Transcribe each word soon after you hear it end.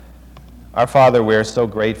Our Father, we are so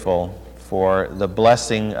grateful for the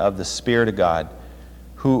blessing of the Spirit of God,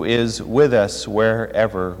 who is with us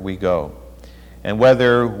wherever we go. And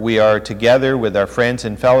whether we are together with our friends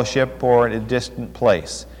in fellowship or in a distant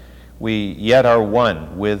place, we yet are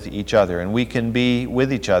one with each other, and we can be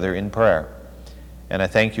with each other in prayer. And I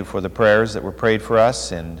thank you for the prayers that were prayed for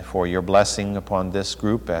us and for your blessing upon this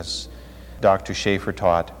group as Dr. Schaefer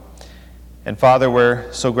taught. And Father, we're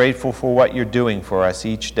so grateful for what you're doing for us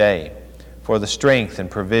each day, for the strength and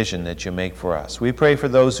provision that you make for us. We pray for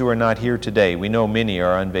those who are not here today. We know many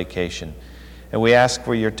are on vacation. And we ask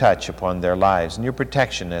for your touch upon their lives and your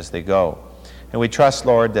protection as they go. And we trust,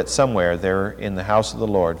 Lord, that somewhere they're in the house of the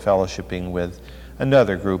Lord fellowshipping with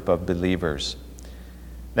another group of believers.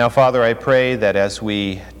 Now, Father, I pray that as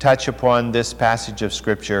we touch upon this passage of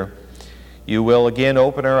Scripture, you will again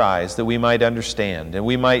open our eyes that we might understand, and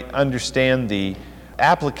we might understand the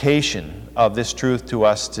application of this truth to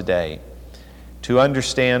us today, to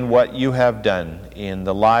understand what you have done in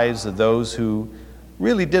the lives of those who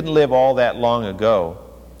really didn't live all that long ago,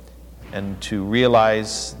 and to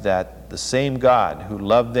realize that the same God who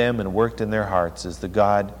loved them and worked in their hearts is the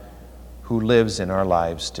God who lives in our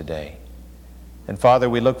lives today. And Father,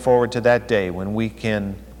 we look forward to that day when we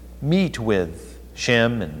can meet with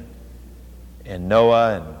Shem and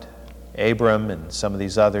Noah and Abram and some of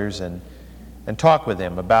these others and talk with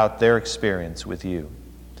them about their experience with you.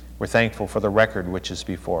 We're thankful for the record which is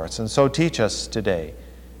before us. And so teach us today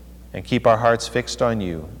and keep our hearts fixed on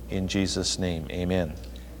you. In Jesus' name, amen.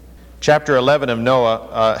 Chapter 11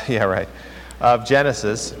 of of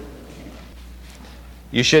Genesis.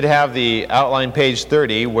 You should have the outline page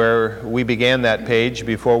 30 where we began that page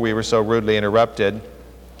before we were so rudely interrupted.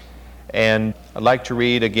 And I'd like to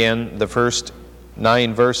read again the first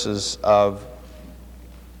 9 verses of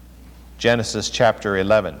Genesis chapter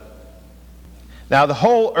 11. Now the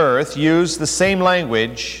whole earth used the same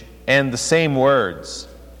language and the same words.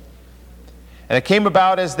 And it came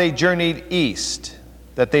about as they journeyed east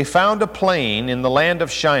that they found a plain in the land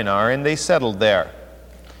of Shinar, and they settled there.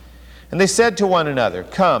 And they said to one another,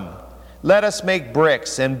 "Come, let us make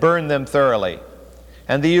bricks and burn them thoroughly."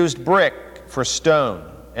 And they used brick for stone,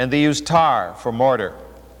 and they used tar for mortar.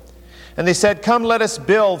 And they said, "Come, let us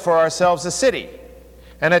build for ourselves a city,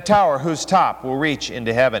 and a tower whose top will reach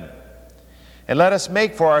into heaven. And let us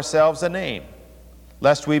make for ourselves a name,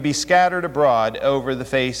 lest we be scattered abroad over the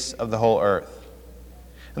face of the whole earth."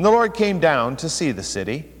 And the Lord came down to see the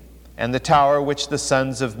city, and the tower which the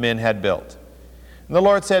sons of men had built. And the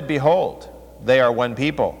Lord said, "Behold, they are one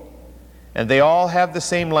people, and they all have the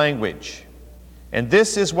same language. And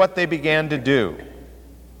this is what they began to do.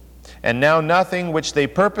 And now nothing which they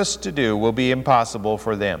purpose to do will be impossible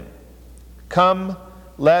for them. Come,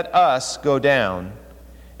 let us go down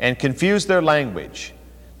and confuse their language,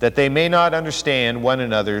 that they may not understand one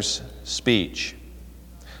another's speech."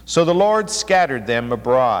 So the Lord scattered them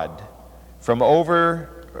abroad from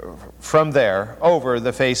there over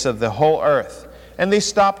the face of the whole earth, and they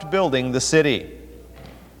stopped building the city.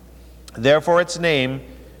 Therefore its name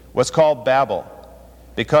was called Babel,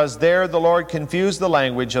 because there the Lord confused the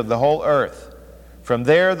language of the whole earth. From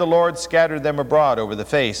there the Lord scattered them abroad over the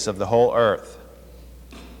face of the whole earth.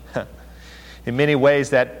 In many ways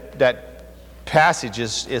that passage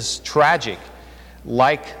is tragic,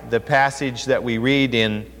 like the passage that we read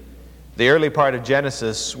in the early part of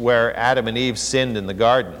Genesis where Adam and Eve sinned in the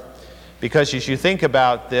garden. Because as you think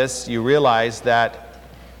about this, you realize that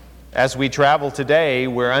as we travel today,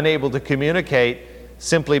 we're unable to communicate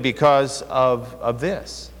simply because of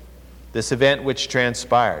this event which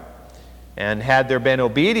transpired. And had there been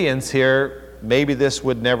obedience here, maybe this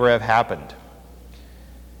would never have happened.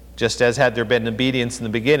 Just as had there been obedience in the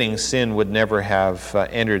beginning, sin would never have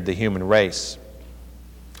entered the human race.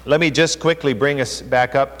 Let me just quickly bring us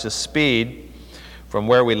back up to speed from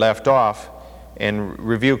where we left off and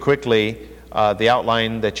review quickly the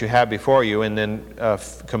outline that you have before you and then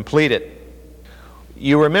complete it.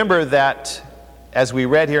 You remember that as we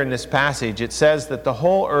read here in this passage, it says that the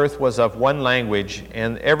whole earth was of one language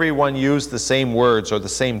and everyone used the same words or the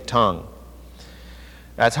same tongue.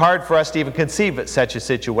 It's hard for us to even conceive of such a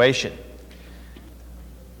situation.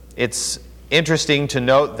 It's interesting to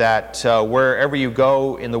note that wherever you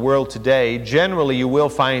go in the world today, generally you will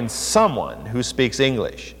find someone who speaks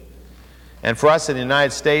English. And for us in the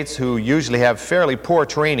United States, who usually have fairly poor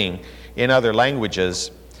training in other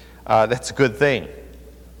languages, that's a good thing.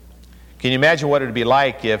 Can you imagine what it would be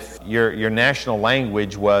like if your national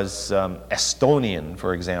language was Estonian,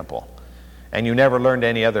 for example, and you never learned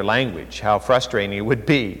any other language? How frustrating it would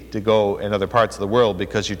be to go in other parts of the world,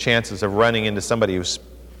 because your chances of running into somebody who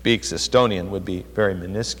speaks Estonian would be very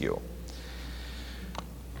minuscule.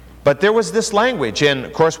 But there was this language, and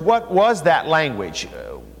of course, what was that language?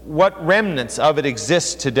 What remnants of it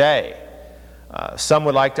exist today? Some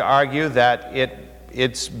would like to argue that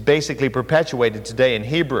it's basically perpetuated today in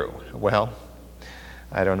Hebrew. Well,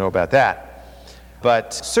 I don't know about that.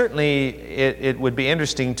 But certainly it would be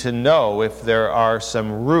interesting to know if there are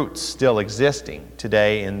some roots still existing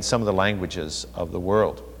today in some of the languages of the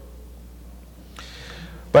world.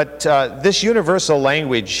 But this universal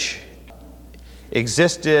language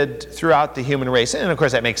existed throughout the human race. And of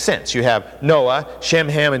course that makes sense. You have Noah, Shem,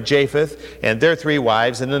 Ham, and Japheth, and their 3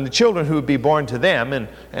 wives, and then the children who would be born to them. And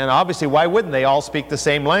obviously, why wouldn't they all speak the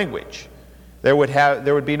same language? There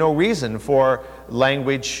would be no reason for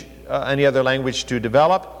language, any other language to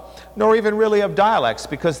develop, nor even really of dialects,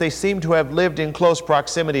 because they seem to have lived in close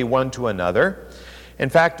proximity one to another. In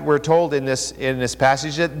fact, we're told in this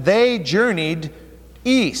passage that they journeyed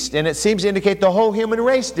east, and it seems to indicate the whole human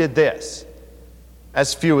race did this.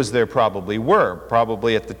 As few as there probably were,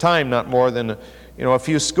 probably at the time not more than a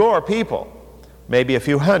few score people, maybe a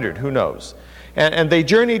few hundred, who knows. And they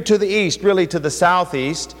journeyed to the east, really to the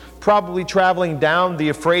southeast, probably traveling down the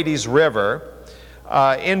Euphrates River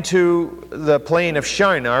into the plain of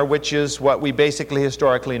Shinar, which is what we basically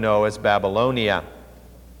historically know as Babylonia.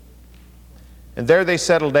 And there they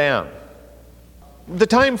settled down. The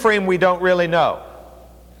time frame we don't really know.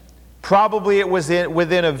 Probably it was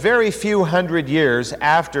within a very few hundred years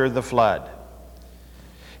after the flood.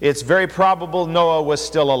 It's very probable Noah was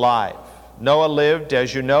still alive. Noah lived,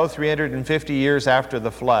 as you know, 350 years after the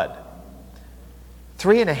flood.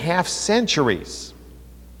 3.5 centuries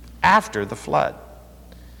after the flood.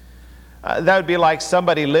 That would be like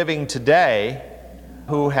somebody living today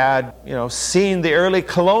who had, seen the early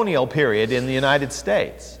colonial period in the United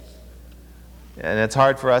States. And it's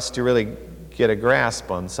hard for us to really get a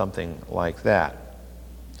grasp on something like that.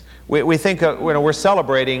 We think we're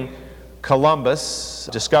celebrating Columbus,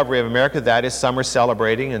 discovery of America. That is, some are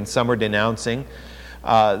celebrating and some are denouncing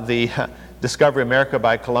the discovery of America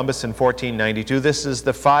by Columbus in 1492. This is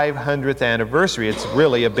the 500th anniversary. It's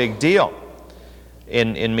really a big deal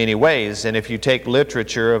in many ways. And if you take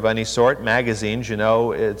literature of any sort, magazines,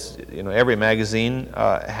 every magazine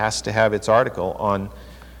has to have its article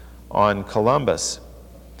on Columbus.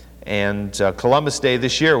 And Columbus Day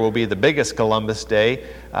this year will be the biggest Columbus Day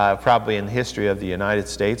probably in the history of the United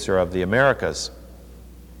States or of the Americas.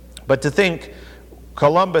 But to think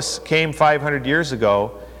Columbus came 500 years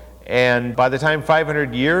ago, and by the time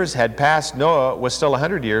 500 years had passed, Noah was still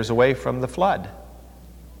 100 years away from the flood.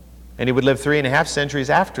 And he would live 3.5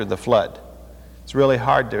 centuries after the flood. It's really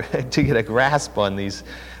hard to get a grasp on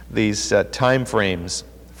these time frames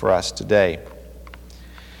for us today.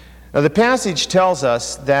 Now the passage tells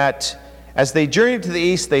us that as they journeyed to the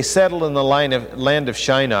east, they settled in the land of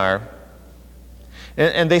Shinar.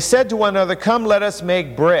 And they said to one another, "Come, let us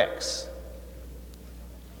make bricks."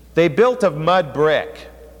 They built of mud brick,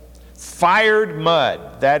 fired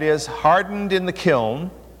mud, that is, hardened in the kiln,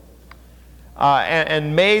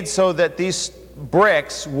 and made so that these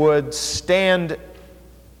bricks would stand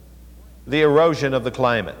the erosion of the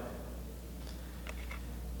climate.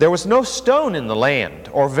 There was no stone in the land,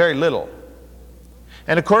 or very little.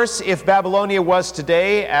 And of course, if Babylonia was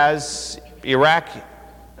today as Iraq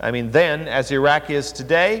is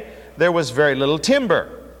today, there was very little timber.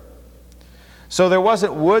 So there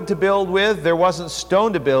wasn't wood to build with, there wasn't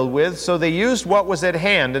stone to build with, so they used what was at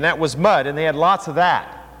hand, and that was mud, and they had lots of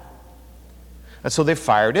that. And so they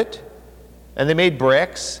fired it, and they made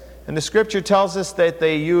bricks, and the scripture tells us that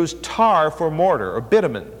they used tar for mortar, or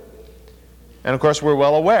bitumen. And of course we're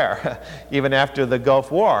well aware, even after the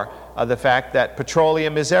Gulf War, of the fact that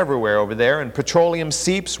petroleum is everywhere over there, and petroleum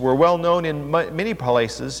seeps were well known in many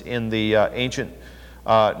places in the ancient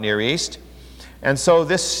Near East. And so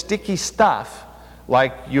this sticky stuff,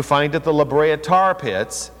 like you find at the La Brea tar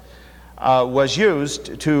pits, was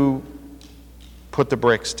used to put the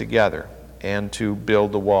bricks together and to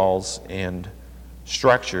build the walls and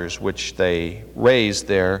structures which they raised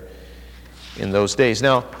there in those days.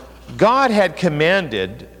 Now, God had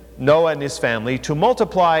commanded Noah and his family to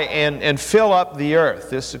multiply and fill up the earth.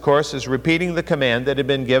 This, of course, is repeating the command that had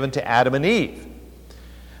been given to Adam and Eve.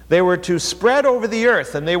 They were to spread over the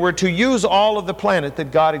earth, and they were to use all of the planet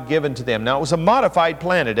that God had given to them. Now, it was a modified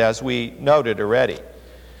planet, as we noted already.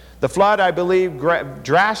 The flood, I believe,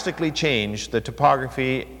 drastically changed the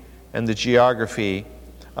topography and the geography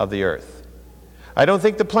of the earth. I don't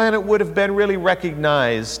think the planet would have been really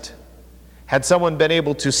recognized had someone been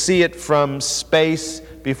able to see it from space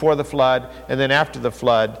before the flood, and then after the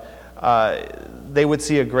flood, they would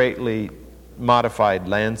see a greatly modified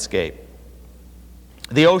landscape.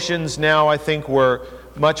 The oceans now, I think, were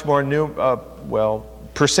much more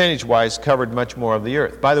percentage-wise, covered much more of the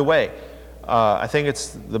earth. By the way, I think it's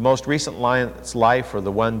the most recent Lion's Life or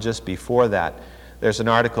the one just before that. There's an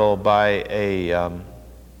article by a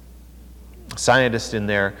scientist in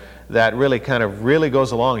there that really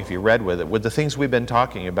goes along, if you read with it, with the things we've been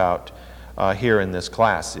talking about here in this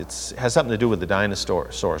class. It has something to do with the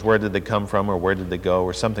dinosaurs. Where did they come from, or where did they go,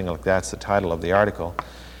 or something like that's the title of the article.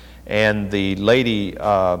 And the lady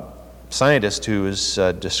scientist who is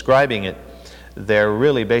describing it there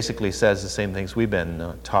really basically says the same things we've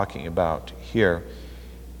been talking about here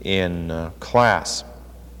in class.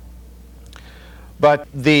 But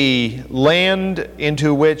the land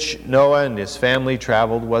into which Noah and his family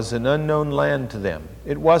traveled was an unknown land to them.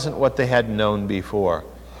 It wasn't what they had known before.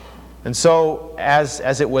 And so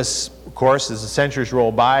as it was, of course, as the centuries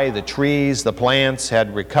rolled by, the trees, the plants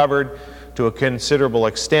had recovered to a considerable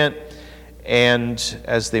extent. And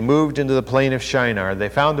as they moved into the plain of Shinar, they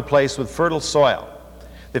found a place with fertile soil.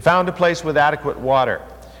 They found a place with adequate water.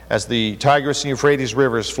 As the Tigris and Euphrates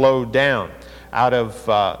rivers flowed down out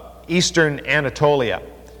of eastern Anatolia,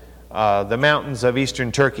 the mountains of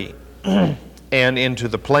eastern Turkey, and into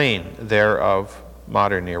the plain there of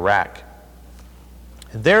modern Iraq.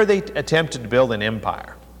 And there they attempted to build an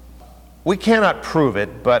empire. We cannot prove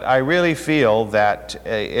it, but I really feel that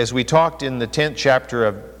as we talked in the 10th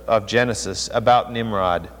chapter of Genesis about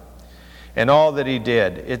Nimrod and all that he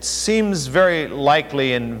did, it seems very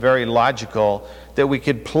likely and very logical that we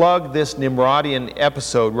could plug this Nimrodian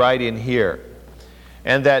episode right in here.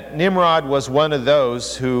 And that Nimrod was one of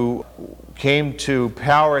those who came to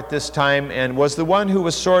power at this time and was the one who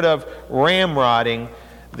was sort of ramrodding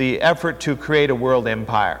the effort to create a world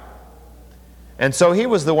empire. And so he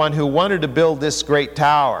was the one who wanted to build this great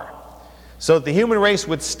tower so that the human race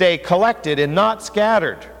would stay collected and not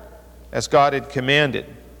scattered as God had commanded.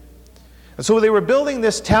 And so they were building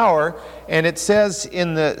this tower, and it says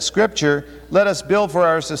in the scripture, "Let us build for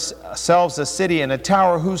ourselves a city and a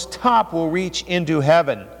tower whose top will reach into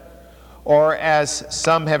heaven." Or as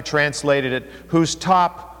some have translated it, whose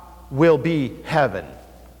top will be heaven.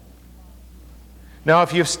 Now,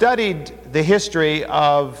 if you've studied the history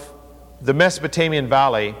of the Mesopotamian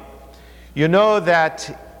Valley, you know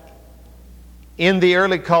that in the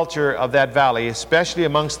early culture of that valley, especially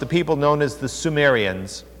amongst the people known as the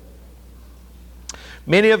Sumerians,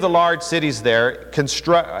 many of the large cities there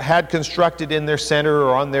had constructed in their center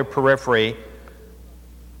or on their periphery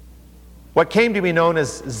what came to be known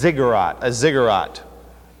as a ziggurat.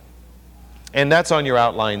 And that's on your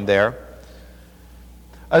outline there.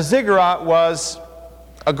 A ziggurat was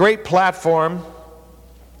a great platform,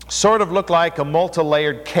 sort of looked like a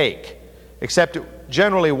multi-layered cake, except it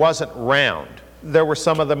generally wasn't round. There were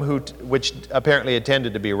some of them which apparently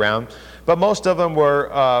intended to be round, but most of them were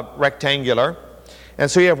rectangular. And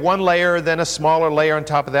so you have one layer, then a smaller layer on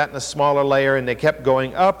top of that, and a smaller layer, and they kept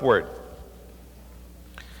going upward.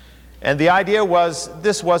 And the idea was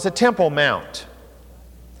this was a temple mount.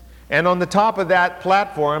 And on the top of that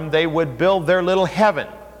platform, they would build their little heaven,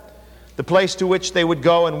 the place to which they would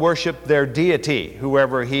go and worship their deity,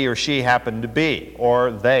 whoever he or she happened to be, or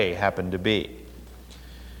they happened to be.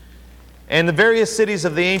 And the various cities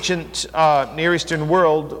of the ancient Near Eastern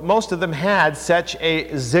world, most of them had such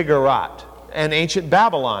a ziggurat. And ancient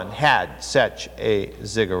Babylon had such a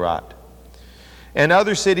ziggurat. And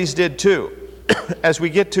other cities did too. As we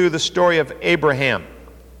get to the story of Abraham,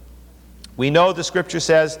 we know the scripture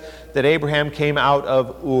says that Abraham came out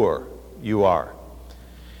of Ur, U-R.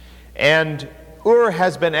 And Ur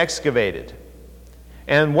has been excavated.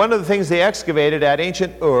 And one of the things they excavated at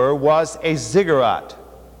ancient Ur was a ziggurat.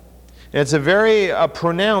 And it's a very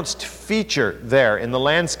pronounced feature there in the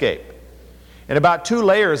landscape. And about 2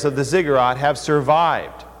 layers of the ziggurat have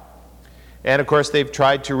survived. And of course they've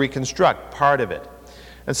tried to reconstruct part of it.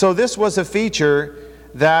 And so this was a feature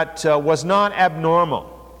that was not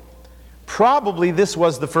abnormal. Probably this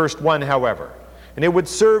was the first one, however. And it would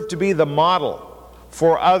serve to be the model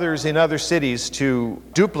for others in other cities to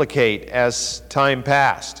duplicate as time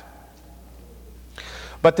passed.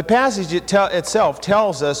 But the passage itself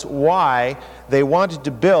tells us why they wanted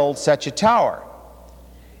to build such a tower.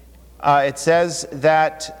 It says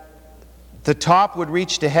that the top would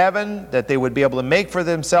reach to heaven, that they would be able to make for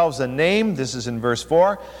themselves a name, this is in verse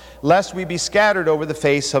 4, lest we be scattered over the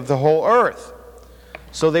face of the whole earth.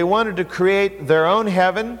 So they wanted to create their own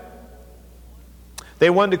heaven. They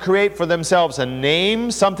wanted to create for themselves a name,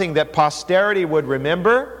 something that posterity would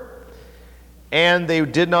remember. And they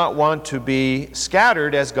did not want to be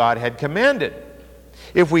scattered as God had commanded.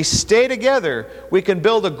 If we stay together, we can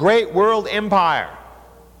build a great world empire.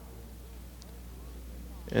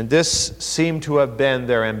 And this seemed to have been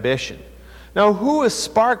their ambition. Now, who is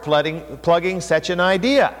spark-plugging such an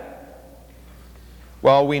idea?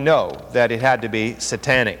 Well, we know that it had to be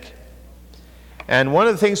satanic. And one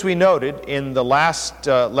of the things we noted in the last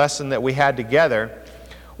lesson that we had together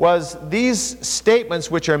was these statements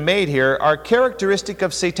which are made here are characteristic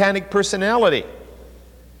of satanic personality.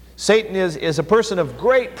 Satan is a person of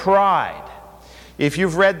great pride. If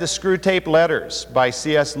you've read the Screwtape Letters by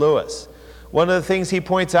C.S. Lewis, one of the things he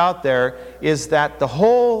points out there is that the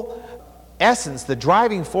whole essence, the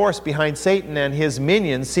driving force behind Satan and his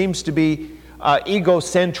minions seems to be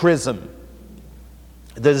egocentrism.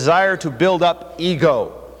 The desire to build up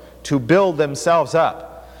ego, to build themselves up.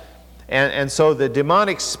 And so the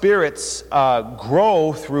demonic spirits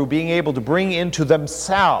grow through being able to bring into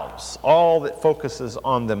themselves all that focuses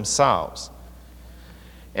on themselves.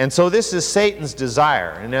 And so this is Satan's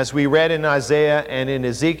desire. And as we read in Isaiah and in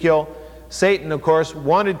Ezekiel, Satan, of course,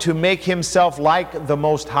 wanted to make himself like the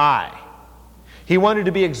Most High. He wanted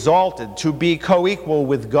to be exalted, to be co-equal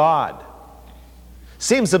with God.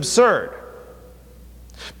 Seems absurd.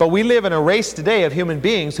 But we live in a race today of human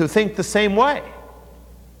beings who think the same way.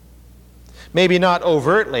 Maybe not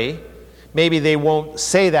overtly, maybe they won't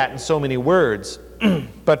say that in so many words,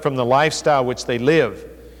 but from the lifestyle which they live,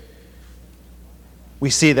 we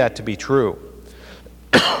see that to be true.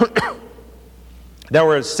 There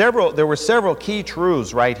were several key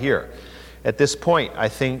truths right here. At this point, I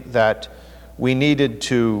think that we needed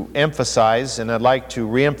to emphasize, and I'd like to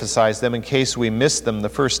re-emphasize them in case we missed them the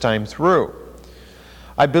first time through.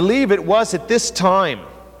 I believe it was at this time,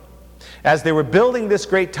 as they were building this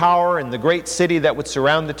great tower and the great city that would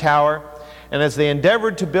surround the tower, and as they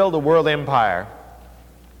endeavored to build a world empire,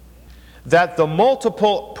 that the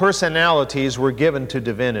multiple personalities were given to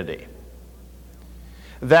divinity.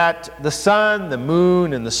 That the sun, the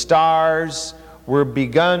moon, and the stars were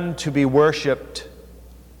begun to be worshipped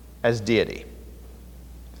as deity.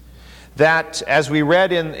 That, as we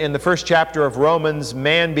read in the first chapter of Romans,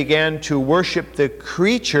 man began to worship the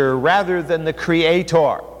creature rather than the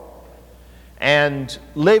creator. And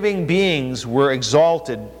living beings were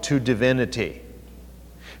exalted to divinity.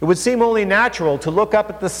 It would seem only natural to look up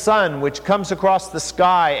at the sun, which comes across the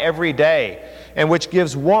sky every day, and which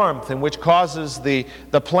gives warmth, and which causes the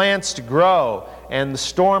plants to grow and the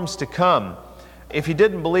storms to come. If you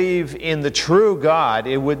didn't believe in the true God,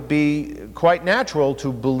 it would be quite natural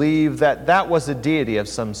to believe that that was a deity of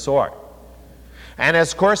some sort. And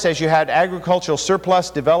of course, as you had agricultural surplus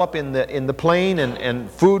develop in the plain,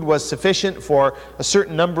 and food was sufficient for a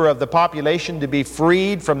certain number of the population to be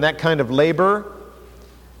freed from that kind of labor,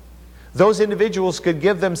 those individuals could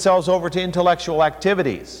give themselves over to intellectual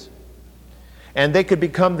activities. And they could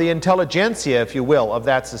become the intelligentsia, if you will, of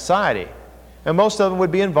that society. And most of them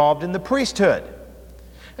would be involved in the priesthood.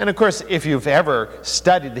 And of course, if you've ever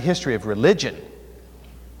studied the history of religion,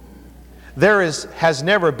 there has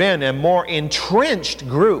never been a more entrenched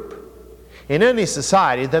group in any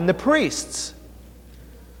society than the priests.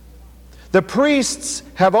 The priests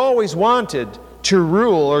have always wanted to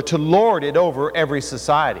rule or to lord it over every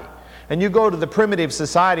society. And you go to the primitive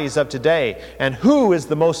societies of today, and who is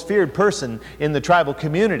the most feared person in the tribal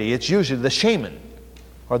community? It's usually the shaman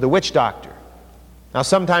or the witch doctor. Now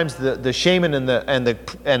sometimes the shaman and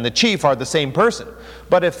the chief are the same person.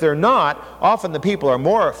 But if they're not, often the people are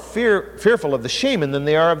more fearful of the shaman than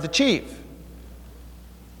they are of the chief.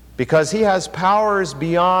 Because he has powers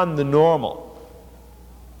beyond the normal.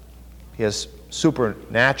 He has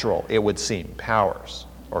supernatural, it would seem, powers,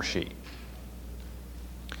 or she.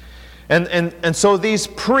 And so these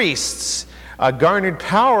priests garnered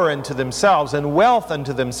power unto themselves and wealth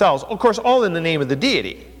unto themselves, of course all in the name of the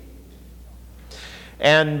deity.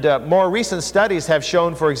 And more recent studies have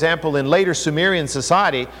shown, for example, in later Sumerian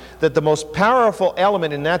society, that the most powerful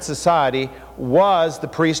element in that society was the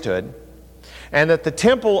priesthood, and that the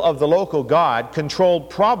temple of the local god controlled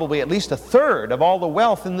probably at least a third of all the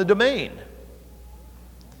wealth in the domain.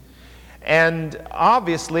 And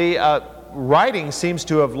obviously, writing seems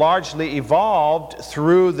to have largely evolved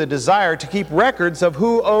through the desire to keep records of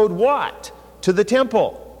who owed what to the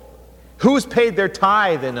temple. Who's paid their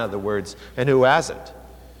tithe, in other words, and who hasn't.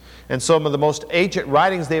 And some of the most ancient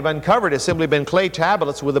writings they've uncovered have simply been clay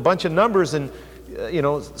tablets with a bunch of numbers and,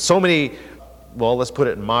 so many, well, let's put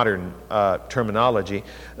it in modern terminology,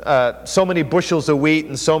 so many bushels of wheat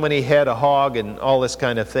and so many head of hog and all this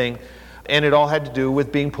kind of thing. And it all had to do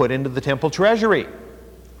with being put into the temple treasury.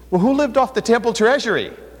 Well, who lived off the temple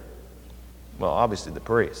treasury? Well, obviously the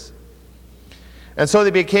priests. And so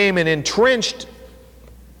they became an entrenched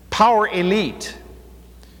power elite.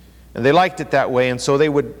 And they liked it that way, and so they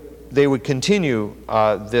would would continue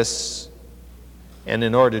this, and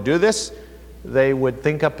in order to do this, they would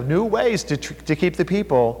think up new ways to keep the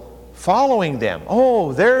people following them.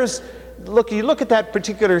 Oh, you look at that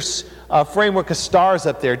particular framework of stars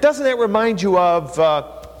up there. Doesn't that remind you of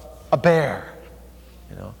a bear?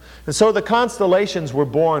 And so the constellations were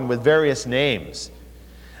born with various names.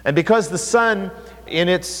 And because the sun, in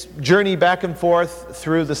its journey back and forth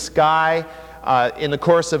through the sky in the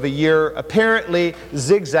course of a year, apparently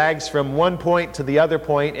zigzags from one point to the other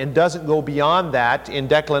point and doesn't go beyond that in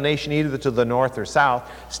declination either to the north or south,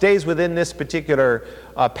 stays within this particular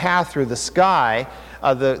path through the sky,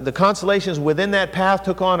 the constellations within that path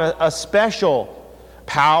took on a special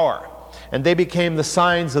power, and they became the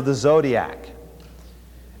signs of the zodiac.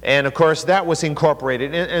 And of course that was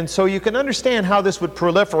incorporated, and so you can understand how this would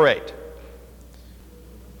proliferate.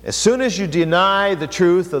 As soon as you deny the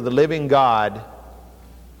truth of the living God,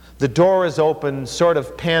 the door is open, sort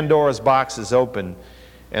of Pandora's box is open,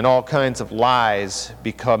 and all kinds of lies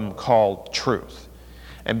become called truth.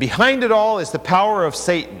 And behind it all is the power of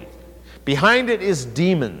Satan. Behind it is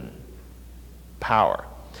demon power.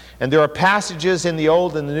 And there are passages in the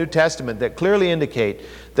Old and the New Testament that clearly indicate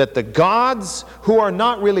that the gods who are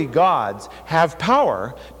not really gods have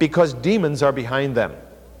power because demons are behind them.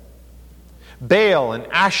 Baal and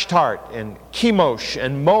Ashtart and Chemosh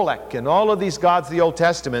and Molech and all of these gods of the Old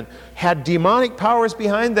Testament had demonic powers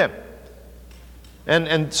behind them.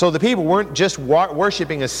 And so the people weren't just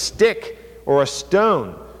worshiping a stick or a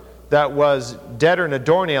stone that was deader than a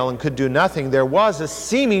doornail and could do nothing. There was a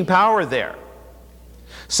seeming power there.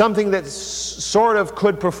 Something that sort of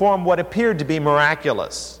could perform what appeared to be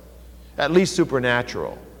miraculous, at least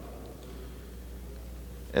supernatural.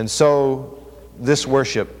 And so this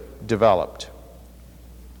worship developed.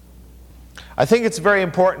 I think it's very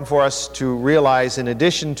important for us to realize, in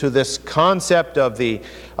addition to this concept of the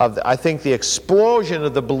explosion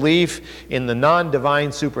of the belief in the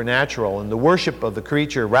non-divine supernatural and the worship of the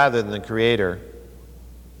creature rather than the Creator,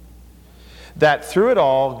 that through it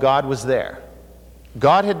all, God was there.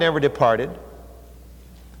 God had never departed.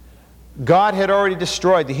 God had already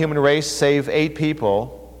destroyed the human race, save 8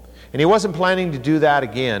 people, and He wasn't planning to do that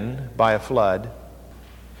again by a flood.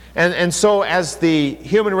 And so as the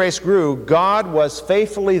human race grew, God was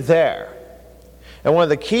faithfully there. And one of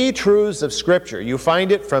the key truths of Scripture, you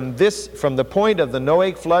find it from the point of the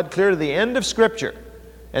Noahic flood clear to the end of Scripture,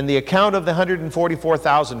 and the account of the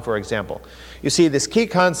 144,000, for example. You see this key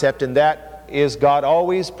concept, and that is God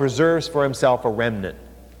always preserves for Himself a remnant.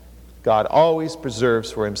 God always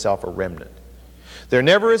preserves for Himself a remnant. There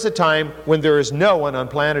never is a time when there is no one on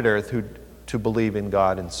planet Earth to believe in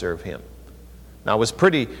God and serve Him. Now, it was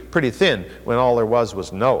pretty thin when all there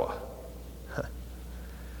was Noah.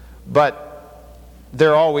 But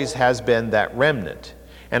there always has been that remnant.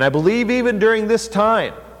 And I believe even during this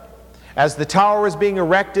time, as the tower was being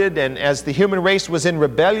erected and as the human race was in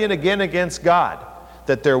rebellion again against God,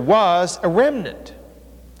 that there was a remnant.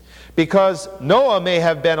 Because Noah may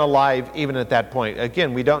have been alive even at that point.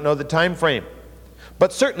 Again, we don't know the time frame.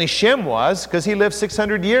 But certainly Shem was, because he lived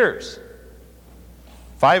 600 years.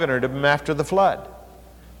 500 of them after the flood.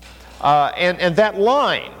 And that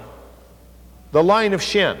line, the line of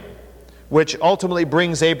Shem, which ultimately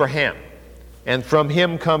brings Abraham, and from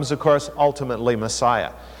him comes, of course, ultimately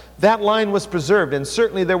Messiah. That line was preserved, and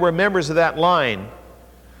certainly there were members of that line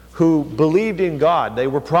who believed in God. They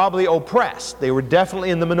were probably oppressed. They were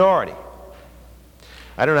definitely in the minority.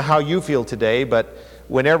 I don't know how you feel today, but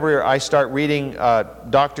whenever I start reading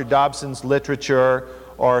Dr. Dobson's literature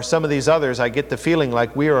or some of these others, I get the feeling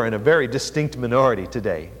like we are in a very distinct minority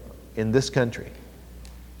today in this country.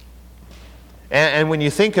 And when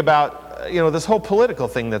you think about this whole political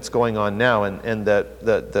thing that's going on now, and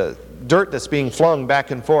the dirt that's being flung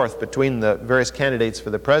back and forth between the various candidates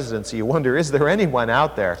for the presidency, you wonder, is there anyone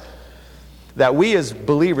out there that we as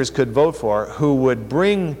believers could vote for who would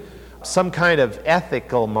bring some kind of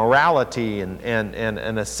ethical morality and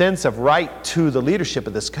a sense of right to the leadership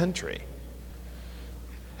of this country?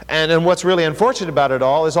 And what's really unfortunate about it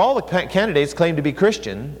all is all the candidates claim to be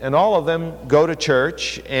Christian, and all of them go to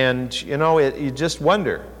church, and you just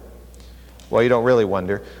wonder. Well, you don't really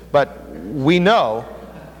wonder, but we know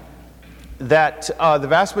that the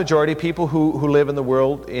vast majority of people who live in the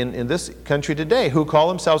world in this country today who call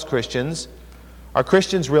themselves Christians are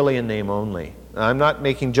Christians really in name only. I'm not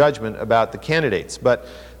making judgment about the candidates, but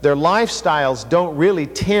their lifestyles don't really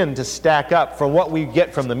tend to stack up from what we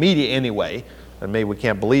get from the media anyway, and maybe we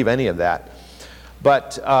can't believe any of that,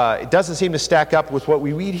 but it doesn't seem to stack up with what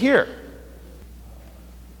we read here.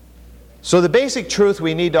 So the basic truth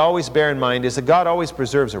we need to always bear in mind is that God always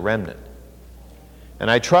preserves a remnant. And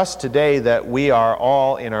I trust today that we are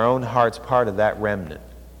all in our own hearts part of that remnant.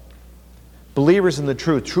 Believers in the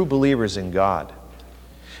truth, true believers in God,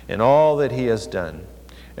 in all that He has done,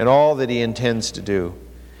 and all that He intends to do.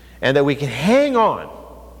 And that we can hang on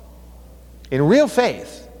in real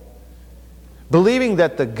faith, believing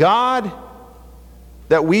that the God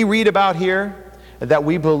that we read about here, that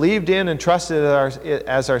we believed in and trusted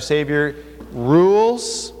as our Savior,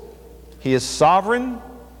 rules. He is sovereign.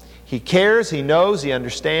 He cares, He knows, He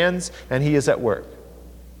understands, and He is at work.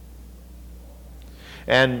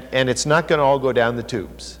 And it's not going to all go down the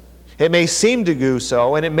tubes. It may seem to do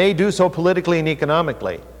so, and it may do so politically and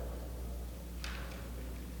economically.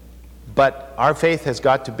 But our faith has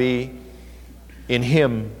got to be in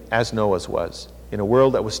Him as Noah's was, in a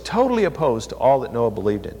world that was totally opposed to all that Noah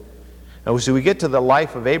believed in. And as we get to the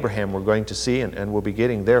life of Abraham, we're going to see, and we'll be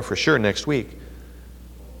getting there for sure next week.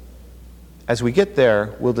 As we get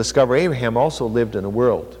there, we'll discover Abraham also lived in a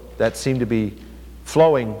world that seemed to be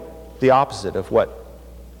flowing the opposite of what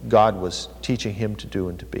God was teaching him to do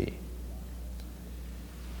and to be.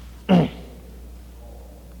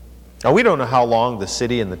 Now, we don't know how long the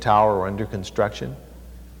city and the tower were under construction.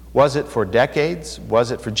 Was it for decades?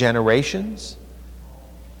 Was it for generations?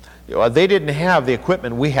 They didn't have the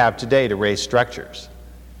equipment we have today to raise structures.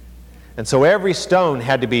 And so every stone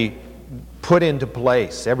had to be put into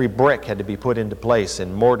place. Every brick had to be put into place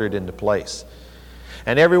and mortared into place.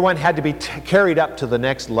 And everyone had to be carried up to the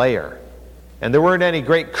next layer. And there weren't any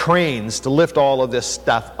great cranes to lift all of this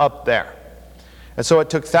stuff up there. And so it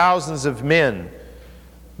took thousands of men,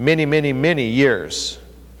 many years,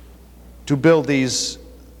 to build these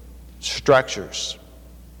structures.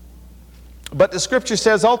 But the Scripture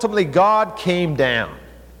says ultimately God came down.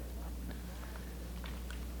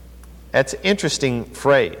 That's an interesting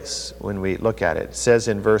phrase when we look at it. It says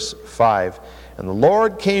in verse 5, "And the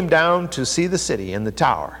Lord came down to see the city and the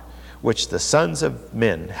tower, which the sons of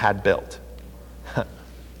men had built."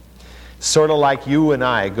 Sort of like you and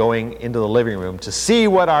I going into the living room to see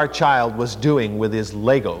what our child was doing with his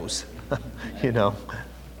Legos. You know.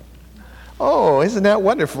 Oh, isn't that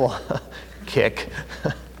wonderful? Kick.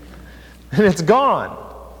 And it's gone.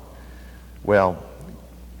 Well,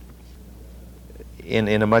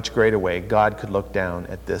 in a much greater way, God could look down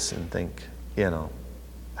at this and think,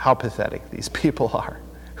 how pathetic these people are.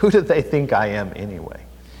 Who do they think I am anyway?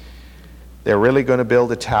 They're really going to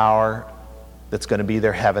build a tower that's going to be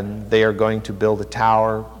their heaven. They are going to build a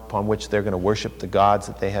tower upon which they're going to worship the gods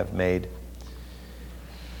that they have made.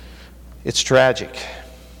 It's tragic.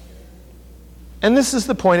 And this is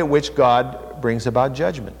the point at which God brings about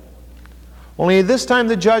judgment. Only this time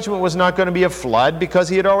the judgment was not going to be a flood, because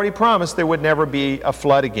He had already promised there would never be a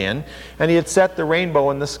flood again. And He had set the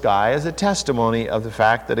rainbow in the sky as a testimony of the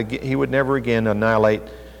fact that He would never again annihilate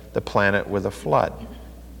the planet with a flood.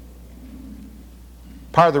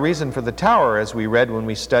 Part of the reason for the tower, as we read when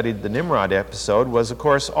we studied the Nimrod episode, was of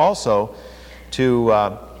course also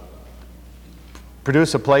to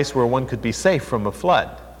produce a place where one could be safe from a flood.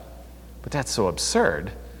 But that's so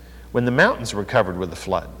absurd. When the mountains were covered with the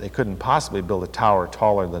flood, they couldn't possibly build a tower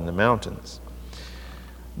taller than the mountains.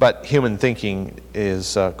 But human thinking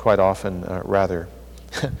is quite often rather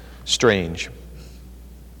strange.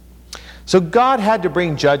 So God had to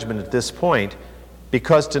bring judgment at this point,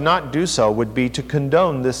 because to not do so would be to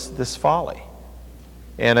condone this folly.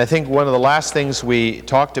 And I think one of the last things we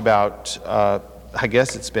talked about, I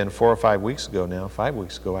guess it's been 4 or 5 weeks ago now, 5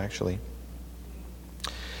 weeks ago actually,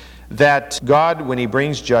 that God, when He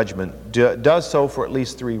brings judgment, does so for at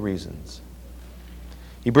least 3 reasons.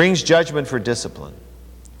 He brings judgment for discipline,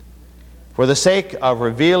 for the sake of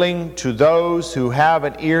revealing to those who have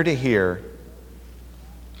an ear to hear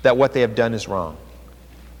that what they have done is wrong.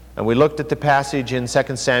 And we looked at the passage in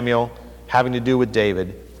 2 Samuel having to do with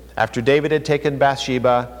David. After David had taken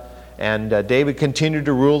Bathsheba, and David continued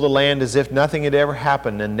to rule the land as if nothing had ever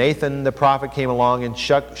happened, and Nathan the prophet came along and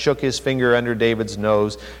shook his finger under David's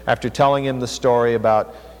nose after telling him the story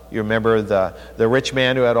about, you remember, the rich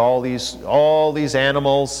man who had all these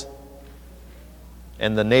animals,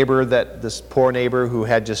 and the neighbor, this poor neighbor who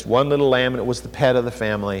had just one little lamb, and it was the pet of the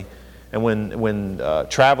family. And when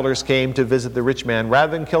travelers came to visit the rich man,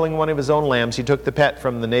 rather than killing one of his own lambs, he took the pet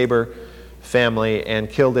from the neighbor family and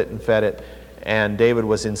killed it and fed it. And David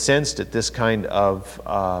was incensed at this kind of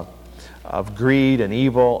greed and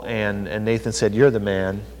evil. And Nathan said, "You're the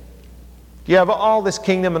man. You have all this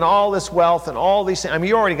kingdom and all this wealth and all these things. I mean,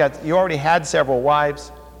 you already had several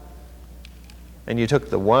wives, and you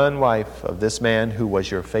took the one wife of this man who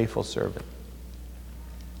was your faithful servant."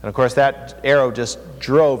 And of course that arrow just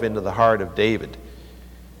drove into the heart of David.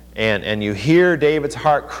 And you hear David's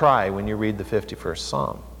heart cry when you read the 51st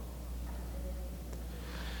Psalm.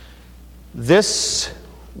 This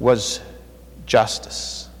was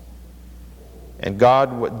justice. And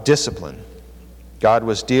God discipline. God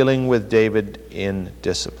was dealing with David in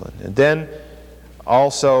discipline. And then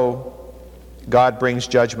also God brings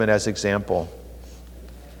judgment as example,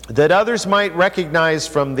 that others might recognize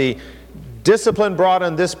from the discipline brought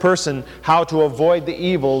on this person how to avoid the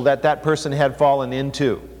evil that that person had fallen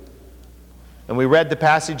into. And we read the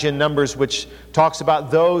passage in Numbers which talks about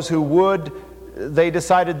those who they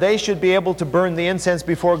decided they should be able to burn the incense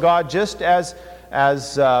before God just as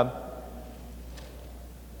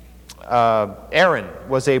Aaron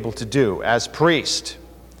was able to do as priest,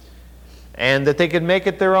 and that they could make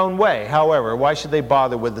it their own way. However, why should they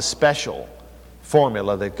bother with the special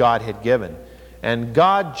formula that God had given? And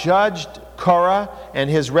God judged Korah and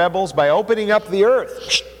his rebels by opening up the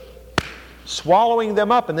earth, swallowing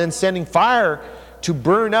them up, and then sending fire to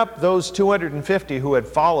burn up those 250 who had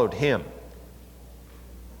followed him.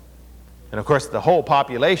 And of course, the whole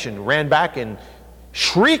population ran back and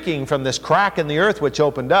shrieking from this crack in the earth which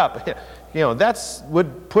opened up. You know, that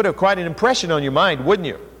would put quite an impression on your mind, wouldn't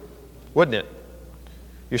you? Wouldn't it?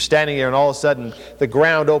 You're standing there and all of a sudden the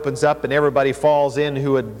ground opens up and everybody falls in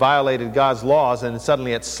who had violated God's laws, and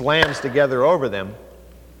suddenly it slams together over them.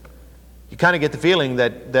 You kind of get the feeling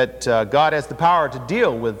that God has the power to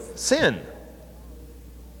deal with sin.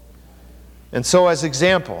 And so as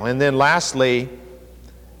example, and then lastly,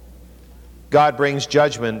 God brings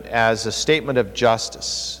judgment as a statement of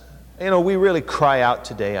justice. You know, we really cry out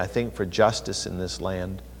today, I think, for justice in this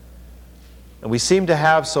land. And we seem to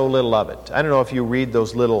have so little of it. I don't know if you read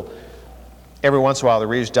those little, every once in a while the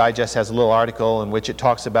Reader's Digest has a little article in which it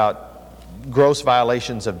talks about gross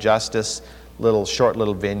violations of justice, short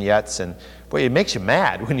little vignettes, and boy, it makes you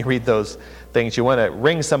mad when you read those things. You want to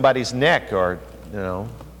wring somebody's neck, or, you know,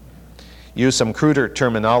 use some cruder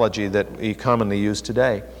terminology that we commonly use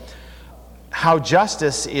today. How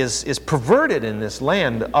justice is perverted in this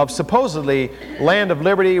land of supposedly land of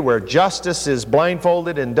liberty, where justice is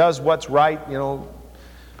blindfolded and does what's right, you know,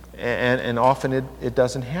 and often it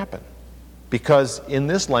doesn't happen. Because in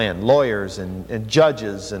this land, lawyers and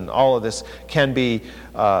judges and all of this can be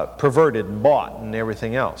perverted and bought and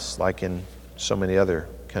everything else, like in so many other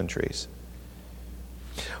countries.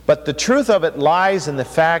 But the truth of it lies in the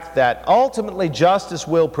fact that ultimately justice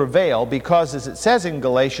will prevail, because, as it says in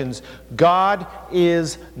Galatians, God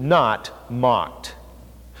is not mocked.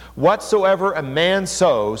 Whatsoever a man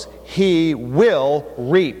sows, he will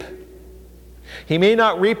reap. He may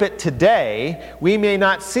not reap it today, we may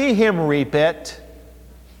not see him reap it,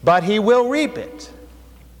 but he will reap it.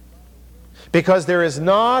 Because there is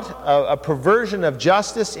not a perversion of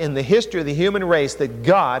justice in the history of the human race that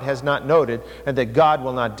God has not noted and that God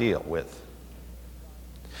will not deal with.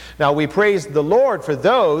 Now, we praise the Lord for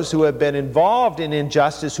those who have been involved in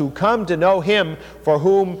injustice, who come to know Him, for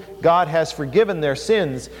whom God has forgiven their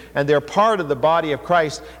sins, and they're part of the body of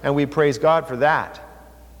Christ, and we praise God for that.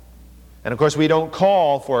 And of course, we don't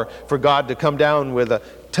call for God to come down with a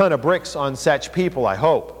ton of bricks on such people, I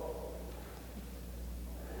hope.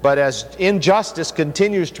 But as injustice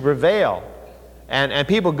continues to prevail, and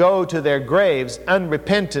people go to their graves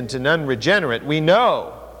unrepentant and unregenerate, we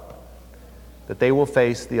know that they will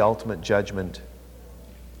face the ultimate judgment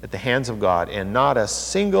at the hands of God, and not a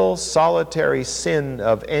single solitary sin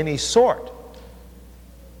of any sort,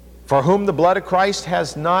 for which the blood of Christ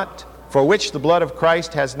has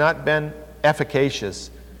not been efficacious,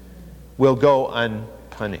 will go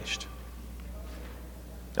unpunished.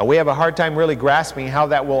 Now, we have a hard time really grasping how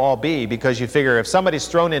that will all be, because you figure if somebody's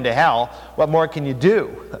thrown into hell, what more can you do?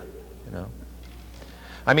 You know,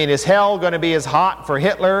 I mean, is hell going to be as hot for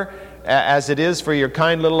Hitler as it is for your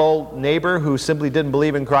kind little old neighbor who simply didn't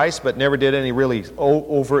believe in Christ but never did any really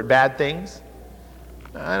overt bad things?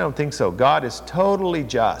 I don't think so. God is totally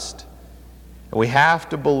just. And we have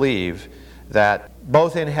to believe that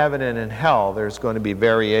both in heaven and in hell there's going to be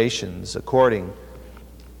variations according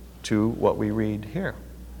to what we read here.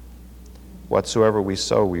 Whatsoever we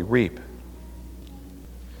sow, we reap.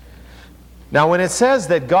 Now, when it says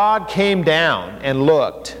that God came down and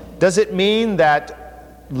looked, does it mean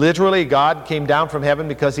that literally God came down from heaven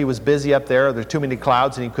because He was busy up there? There were too many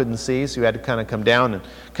clouds and He couldn't see, so He had to kind of come down and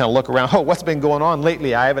kind of look around. Oh, what's been going on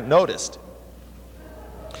lately? I haven't noticed.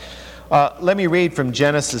 Let me read from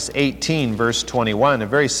Genesis 18, verse 21, a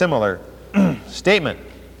very similar statement.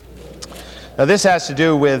 Now, this has to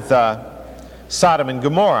do with Sodom and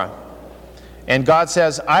Gomorrah. And God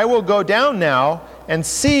says, I will go down now and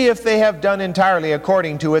see if they have done entirely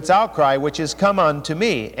according to its outcry which is come unto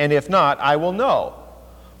me, and if not, I will know.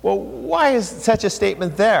 Well, why is such a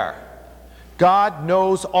statement there? God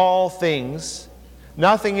knows all things.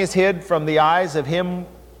 Nothing is hid from the eyes of him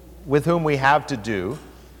with whom we have to do.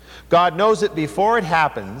 God knows it before it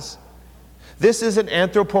happens. This is an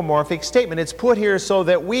anthropomorphic statement. It's put here so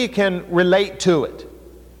that we can relate to it.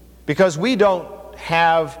 Because we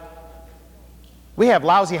have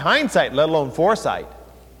lousy hindsight, let alone foresight.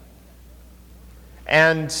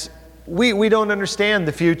 And we don't understand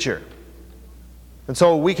the future. And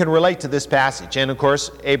so we can relate to this passage. And of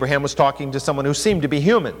course, Abraham was talking to someone who seemed to be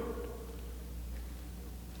human.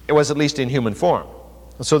 It was at least in human form.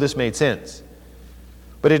 And so this made sense.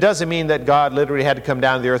 But it doesn't mean that God literally had to come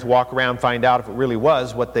down to the earth, walk around, find out if it really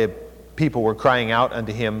was what the people were crying out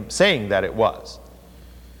unto him, saying that it was.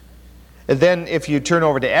 And then if you turn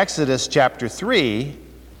over to Exodus chapter 3,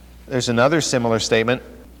 there's another similar statement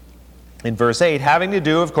in verse 8, having to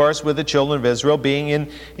do, of course, with the children of Israel being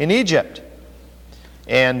in Egypt.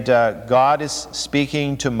 And God is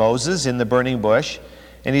speaking to Moses in the burning bush,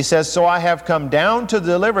 and he says, so I have come down to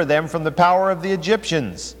deliver them from the power of the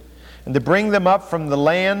Egyptians, and to bring them up from the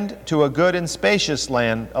land to a good and spacious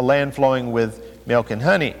land, a land flowing with milk and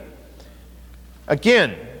honey.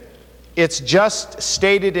 Again, it's just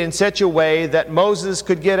stated in such a way that Moses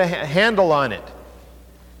could get a handle on it.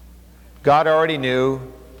 God already knew,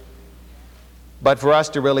 but for us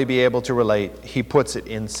to really be able to relate, he puts it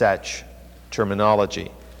in such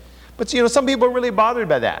terminology. But some people are really bothered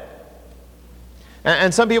by that.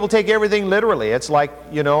 And some people take everything literally. It's like,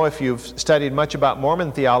 if you've studied much about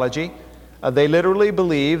Mormon theology, they literally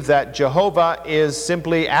believe that Jehovah is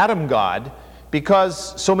simply Adam God,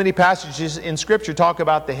 because so many passages in Scripture talk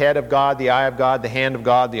about the head of God, the eye of God, the hand of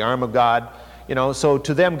God, the arm of God. So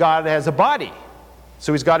to them God has a body.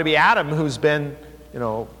 So he's got to be Adam who's been,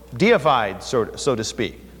 deified, so to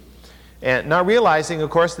speak. And not realizing,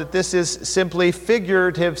 of course, that this is simply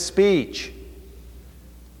figurative speech.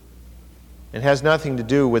 It has nothing to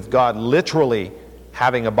do with God literally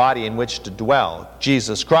having a body in which to dwell.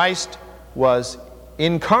 Jesus Christ was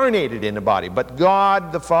incarnated in a body, but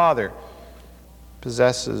God the Father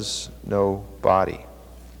possesses no body.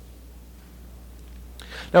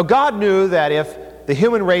 Now God knew that if the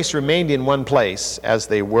human race remained in one place, as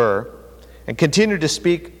they were, and continued to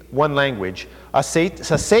speak one language, a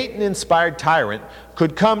Satan-inspired tyrant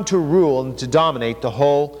could come to rule and to dominate the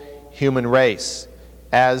whole human race,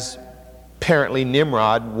 as apparently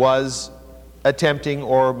Nimrod was attempting,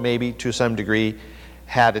 or maybe to some degree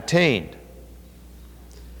had attained.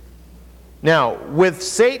 Now, with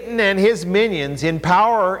Satan and his minions in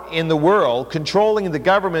power in the world, controlling the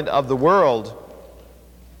government of the world,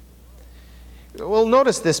 well,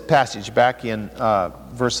 notice this passage back in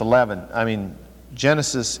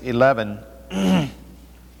Genesis 11,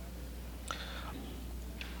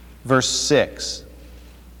 verse 6.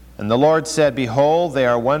 And the Lord said, behold, they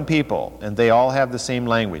are one people, and they all have the same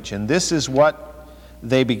language. And this is what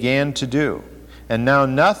they began to do. And now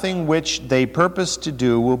nothing which they purpose to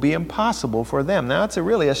do will be impossible for them. Now, it's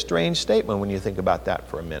really a strange statement when you think about that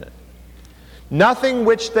for a minute. Nothing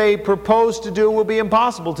which they propose to do will be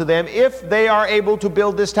impossible to them if they are able to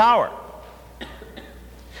build this tower.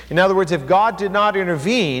 In other words, if God did not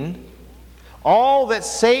intervene, all that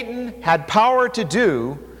Satan had power to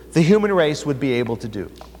do, the human race would be able to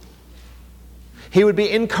do. He would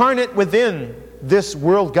be incarnate within this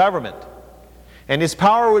world government, and his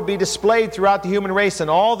power would be displayed throughout the human race, and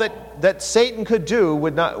all that Satan could do,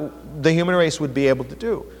 the human race would be able to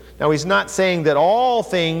do. Now, he's not saying that all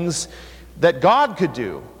things that God could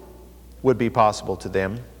do would be possible to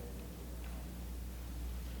them,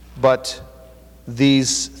 but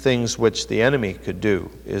these things which the enemy could do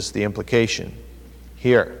is the implication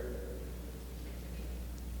here.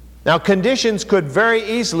 Now, conditions could very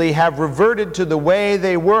easily have reverted to the way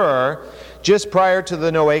they were just prior to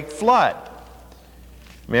the Noahic flood.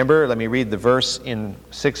 Remember, let me read the verse in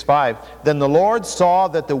 6:5. Then the Lord saw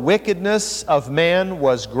that the wickedness of man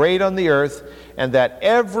was great on the earth, and that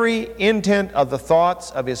every intent of the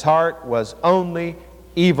thoughts of his heart was only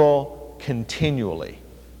evil continually.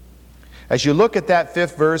 As you look at that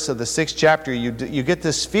 5th verse of the 6th chapter, you get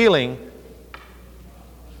this feeling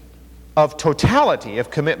of totality of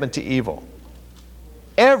commitment to evil.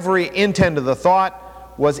 Every intent of the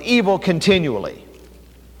thought was evil continually.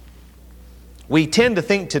 We tend to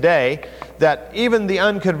think today that even the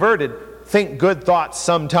unconverted think good thoughts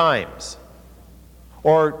sometimes,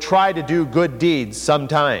 or try to do good deeds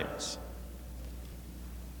sometimes.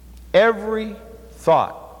 Every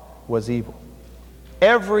thought was evil.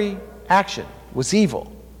 Every action was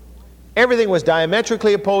evil. Everything was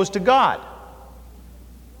diametrically opposed to God.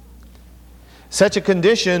 Such a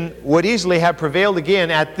condition would easily have prevailed again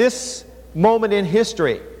at this moment in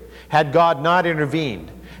history had God not intervened,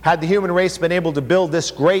 had the human race been able to build this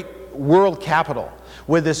great world capital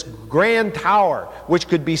with this grand tower which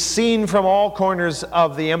could be seen from all corners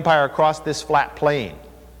of the empire across this flat plain.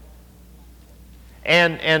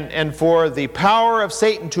 And for the power of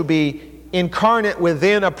Satan to be incarnate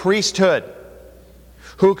within a priesthood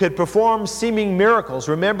who could perform seeming miracles.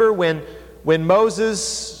 Remember when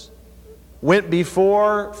Moses went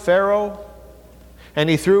before Pharaoh and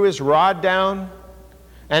he threw his rod down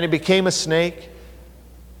and it became a snake?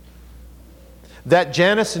 That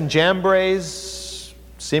Jannes and Jambres,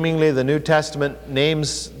 seemingly the New Testament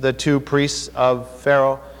names the two priests of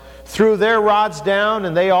Pharaoh, threw their rods down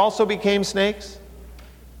and they also became snakes?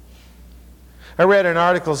 I read an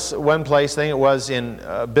article one place, I think it was in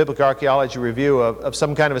Biblical Archaeology Review, of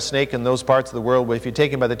some kind of a snake in those parts of the world where if you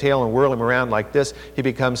take him by the tail and whirl him around like this, he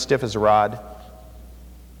becomes stiff as a rod.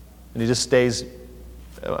 And he just stays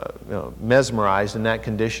mesmerized in that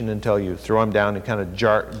condition until you throw him down and kind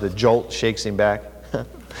of the jolt shakes him back.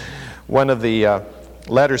 One of the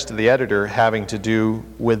letters to the editor having to do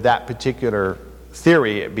with that particular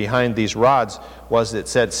theory behind these rods was it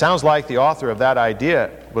said, sounds like the author of that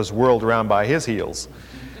idea was whirled around by his heels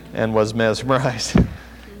and was mesmerized.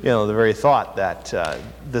 The very thought that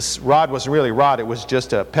this rod wasn't really a rod, it was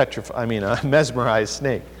just a mesmerized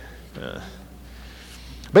snake.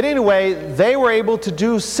 But anyway, they were able to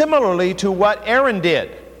do similarly to what Aaron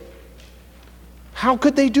did. How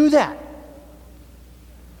could they do that?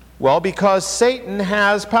 Well, because Satan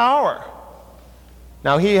has power.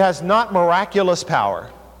 Now, he has not miraculous power,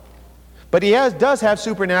 but he does have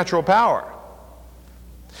supernatural power.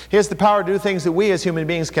 He has the power to do things that we as human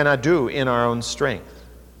beings cannot do in our own strength.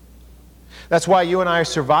 That's why you and I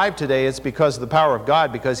survive today. It's because of the power of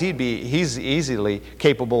God, because he's easily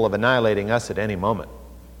capable of annihilating us at any moment,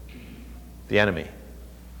 the enemy.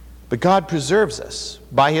 But God preserves us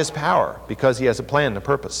by his power because he has a plan and a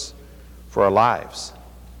purpose for our lives.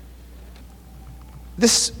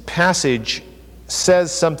 This passage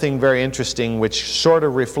says something very interesting which sort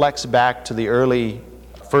of reflects back to the early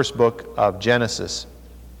first book of Genesis.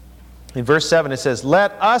 In verse 7 it says,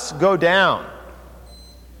 "Let us go down,"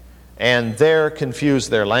 and there confuse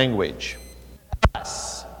their language. Let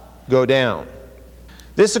us go down.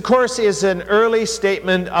 This, of course, is an early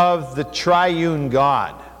statement of the triune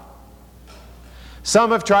God.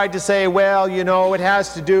 Some have tried to say, well, it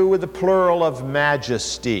has to do with the plural of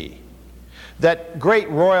majesty. That great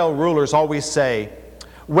royal rulers always say,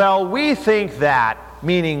 well, we think that,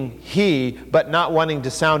 meaning he, but not wanting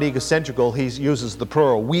to sound egocentrical, he uses the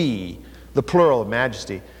plural, we, the plural of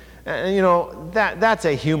majesty. That's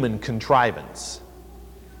a human contrivance.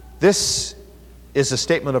 This is a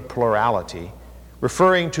statement of plurality,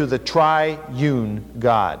 referring to the triune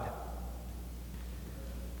God.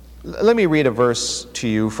 Let me read a verse to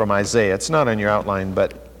you from Isaiah. It's not on your outline,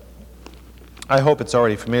 but I hope it's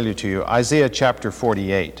already familiar to you. Isaiah chapter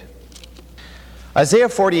 48. Isaiah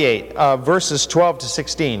 48, verses 12 to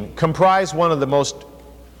 16, comprise one of the most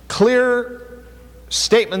clear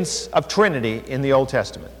statements of Trinity in the Old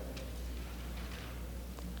Testament.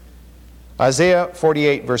 Isaiah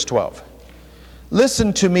 48, verse 12.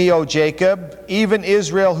 "Listen to me, O Jacob, even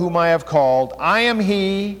Israel whom I have called. I am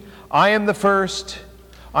he, I am the first,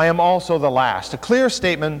 I am also the last." A clear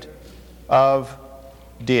statement of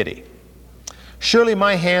deity. "Surely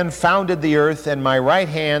my hand founded the earth, and my right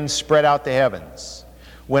hand spread out the heavens.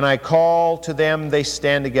 When I call to them, they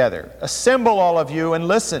stand together. Assemble, all of you, and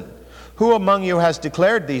listen. Who among you has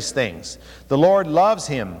declared these things? The Lord loves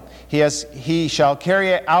him. He shall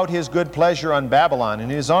carry out his good pleasure on Babylon, and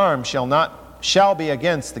his arm shall be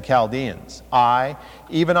against the Chaldeans. I,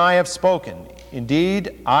 even I, have spoken.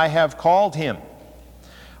 Indeed, I have called him.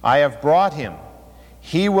 I have brought him.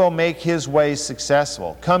 He will make his ways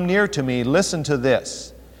successful. Come near to me, listen to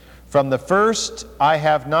this. From the first I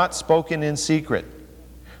have not spoken in secret.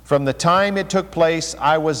 From the time it took place,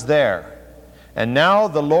 I was there. And now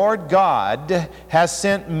the Lord God has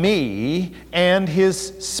sent me and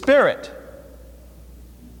his Spirit."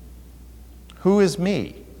 Who is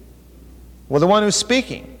me? Well, the one who's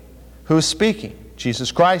speaking. Who's speaking?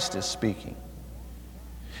 Jesus Christ is speaking.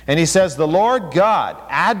 And he says, the Lord God,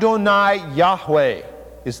 Adonai Yahweh,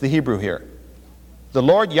 is the Hebrew here. The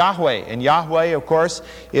Lord Yahweh. And Yahweh, of course,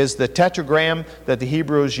 is the tetragram that the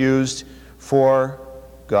Hebrews used for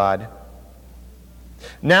God.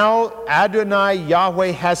 Now Adonai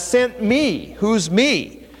Yahweh has sent me. Who's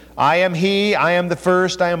me? I am he, I am the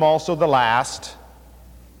first, I am also the last.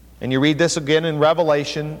 And you read this again in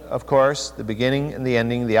Revelation, of course, the beginning and the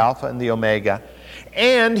ending, the Alpha and the Omega.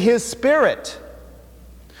 and His Spirit.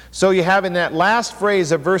 So you have in that last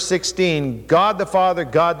phrase of verse 16, God the Father,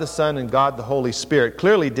 God the Son, and God the Holy Spirit,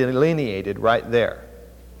 clearly delineated right there.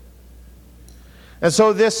 And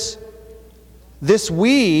so this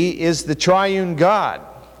we is the triune God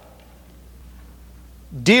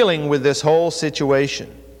dealing with this whole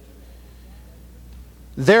situation.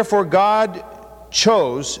 Therefore, God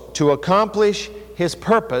chose to accomplish His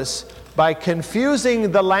purpose by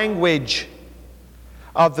confusing the language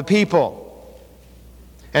of the people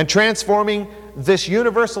and transforming this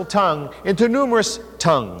universal tongue into numerous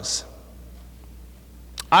tongues.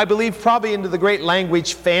 I believe probably into the great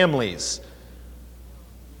language families.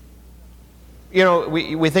 You know,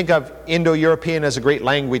 we think of Indo-European as a great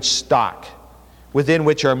language stock, within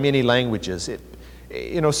which are many languages.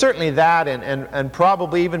 Certainly that and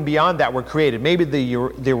probably even beyond that were created. Maybe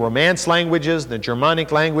the Romance languages, the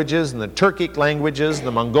Germanic languages, and the Turkic languages, and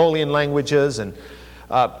the Mongolian languages, and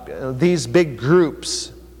these big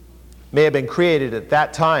groups may have been created at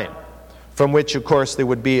that time, from which, of course, there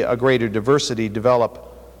would be a greater diversity develop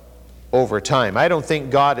over time. I don't think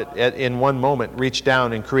God in one moment reached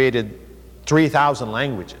down and created 3,000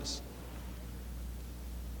 languages.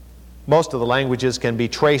 Most of the languages can be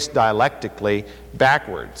traced dialectically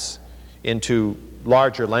backwards into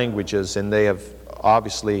larger languages, and they have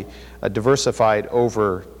obviously diversified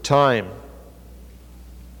over time.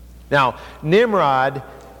 Now, Nimrod,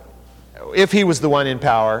 if he was the one in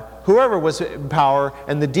power, whoever was in power,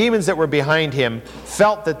 and the demons that were behind him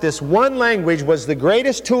felt that this one language was the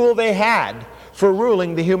greatest tool they had for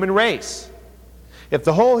ruling the human race. If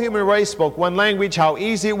the whole human race spoke one language, how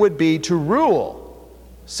easy it would be to rule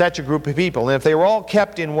such a group of people, and if they were all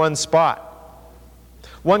kept in one spot.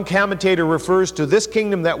 One commentator refers to this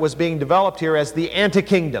kingdom that was being developed here as the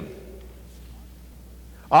anti-kingdom.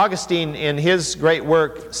 Augustine, in his great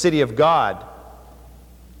work, City of God,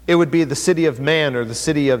 it would be the city of man or the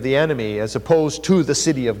city of the enemy as opposed to the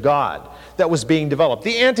city of God that was being developed.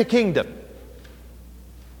 The anti-kingdom.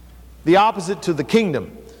 The opposite to the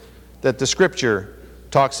kingdom that the Scripture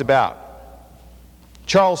talks about.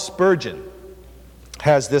 Charles Spurgeon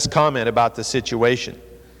has this comment about the situation.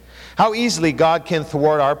 How easily God can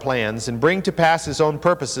thwart our plans and bring to pass His own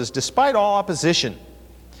purposes despite all opposition.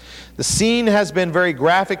 The scene has been very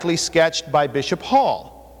graphically sketched by Bishop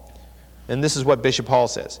Hall. And this is what Bishop Hall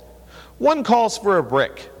says. One calls for a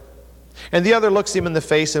brick, and the other looks him in the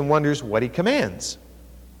face and wonders what he commands,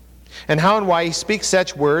 and how and why he speaks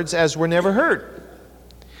such words as were never heard,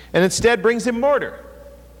 and instead brings him mortar,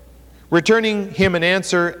 returning him an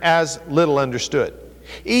answer as little understood.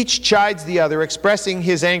 Each chides the other, expressing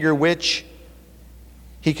his anger which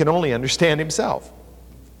he can only understand himself.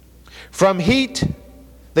 From heat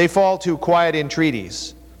they fall to quiet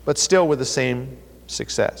entreaties, but still with the same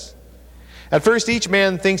success. At first each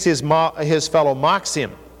man thinks his fellow mocks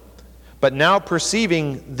him, but now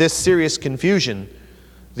perceiving this serious confusion,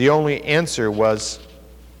 the only answer was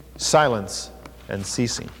silence and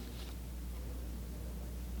ceasing.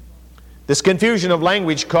 This confusion of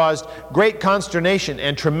language caused great consternation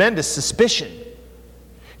and tremendous suspicion.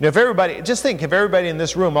 If everybody in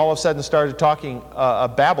this room all of a sudden started talking a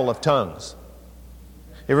babble of tongues,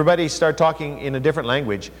 everybody started talking in a different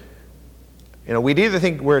language, we'd either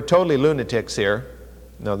think we're totally lunatics here,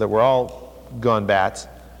 that we're all gone bats,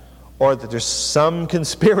 or that there's some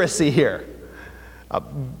conspiracy here.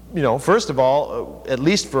 First of all, at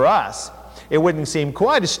least for us, it wouldn't seem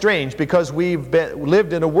quite as strange because we've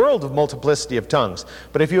lived in a world of multiplicity of tongues.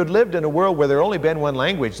 But if you had lived in a world where there only been one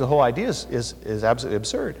language, the whole idea is absolutely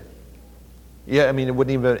absurd. It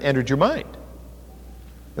wouldn't even have entered your mind.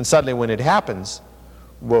 And suddenly when it happens,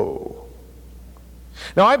 whoa.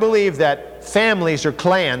 Now I believe that families or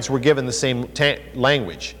clans were given the same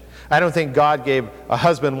language. I don't think God gave a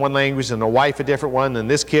husband one language and a wife a different one and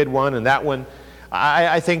this kid one and that one.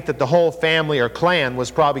 I think that the whole family or clan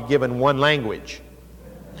was probably given one language.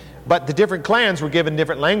 But the different clans were given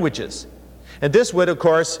different languages. And this would, of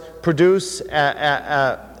course, produce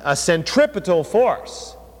a centripetal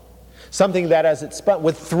force. Something that as it spun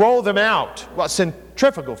would throw them out. Well,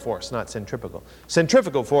 centrifugal force, not centripetal.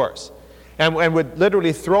 Centrifugal force. And would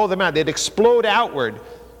literally throw them out. They'd explode outward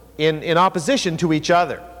in opposition to each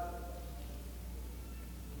other.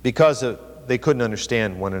 Because they couldn't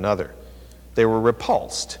understand one another. They were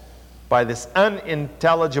repulsed by this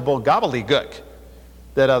unintelligible gobbledygook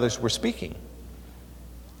that others were speaking.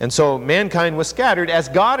 And so mankind was scattered as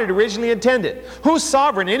God had originally intended. Who's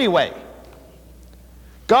sovereign anyway?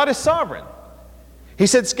 God is sovereign. He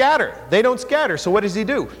said scatter. They don't scatter, so what does He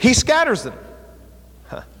do? He scatters them.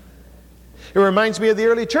 It reminds me of the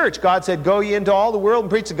early church. God said, go ye into all the world and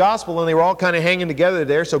preach the gospel, and they were all kind of hanging together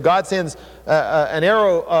there. So God sends an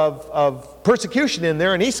arrow of persecution in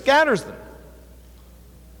there, and He scatters them.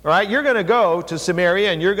 All right, you're going to go to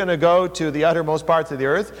Samaria, and you're going to go to the uttermost parts of the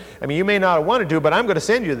earth. I mean, you may not want to do, but I'm going to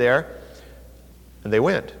send you there. And they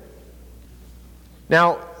went.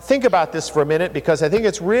 Now, think about this for a minute, because I think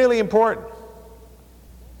it's really important.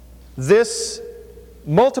 This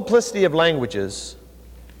multiplicity of languages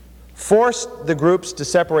forced the groups to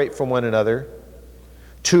separate from one another,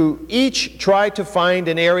 to each try to find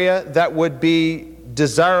an area that would be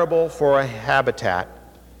desirable for a habitat.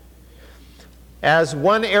 As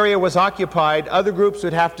one area was occupied, other groups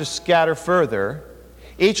would have to scatter further,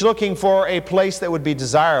 each looking for a place that would be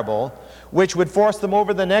desirable, which would force them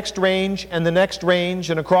over the next range and the next range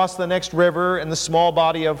and across the next river and the small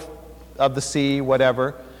body of the sea,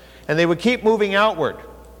 whatever. And they would keep moving outward.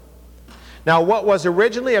 Now, what was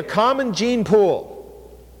originally a common gene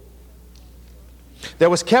pool that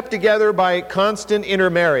was kept together by constant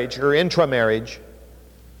intermarriage or intramarriage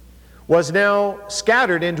was now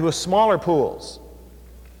scattered into smaller pools.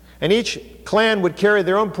 And each clan would carry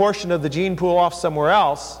their own portion of the gene pool off somewhere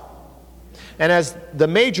else. And as the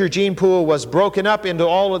major gene pool was broken up into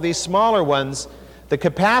all of these smaller ones, the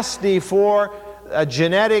capacity for a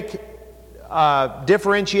genetic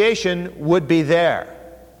differentiation would be there.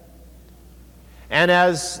 And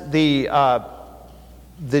as the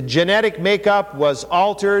genetic makeup was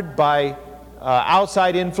altered by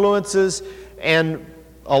outside influences and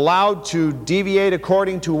allowed to deviate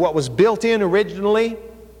according to what was built in originally,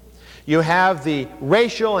 you have the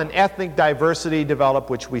racial and ethnic diversity develop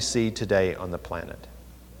which we see today on the planet.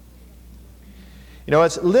 You know,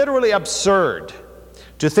 it's literally absurd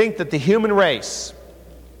to think that the human race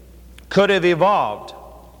could have evolved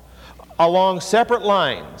along separate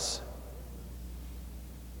lines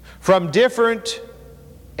from different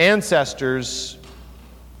ancestors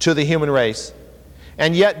to the human race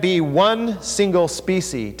and yet be one single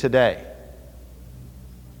species today.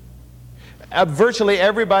 Virtually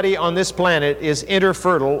everybody on this planet is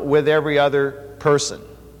interfertile with every other person.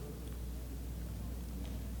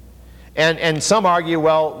 And some argue,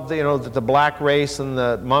 well, you know, that the black race and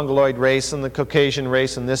the Mongoloid race and the Caucasian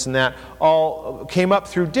race and this and that all came up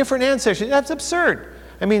through different ancestors. That's absurd.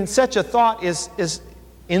 I mean, such a thought is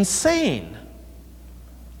insane.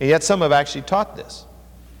 And yet some have actually taught this.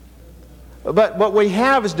 But what we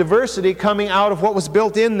have is diversity coming out of what was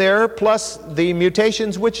built in there, plus the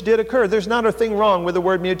mutations which did occur. There's not a thing wrong with the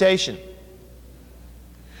word mutation.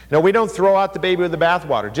 Now, we don't throw out the baby with the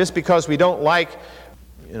bathwater. Just because we don't like,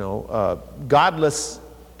 godless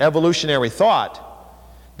evolutionary thought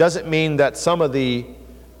doesn't mean that some of the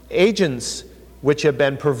agents which have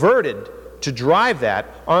been perverted to drive that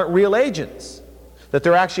aren't real agents. That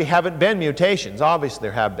there actually haven't been mutations. Obviously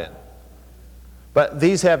there have been. But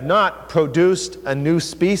these have not produced a new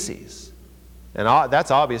species. And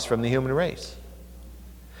that's obvious from the human race.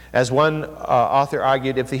 As one author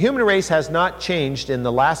argued, if the human race has not changed in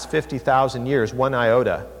the last 50,000 years, one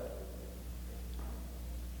iota,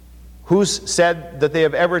 who's said that they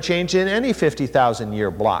have ever changed in any 50,000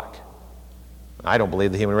 year block? I don't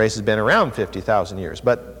believe the human race has been around 50,000 years,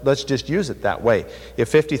 but let's just use it that way. If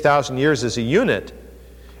 50,000 years is a unit,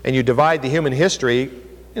 and you divide the human history,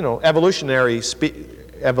 evolutionarily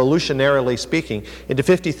speaking, into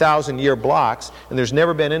 50,000 year blocks, and there's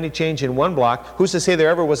never been any change in one block, who's to say there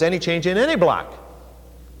ever was any change in any block?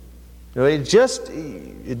 It just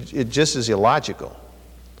is illogical.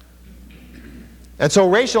 And so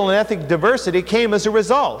racial and ethnic diversity came as a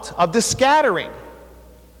result of the scattering.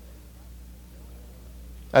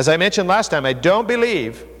 As I mentioned last time, I don't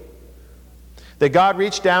believe that God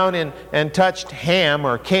reached down and touched Ham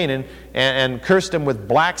or Canaan and cursed him with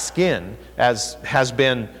black skin, as has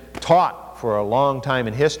been taught for a long time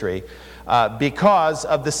in history, because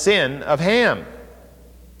of the sin of Ham.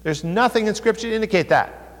 There's nothing in Scripture to indicate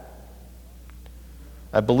that.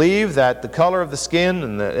 I believe that the color of the skin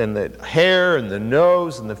and the hair and the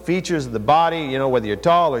nose and the features of the body, whether you're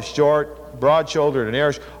tall or short, broad-shouldered and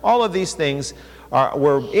narrow, all of these things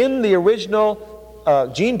were in the original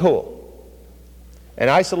gene pool. And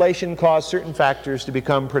isolation caused certain factors to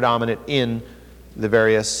become predominant in the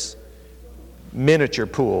various miniature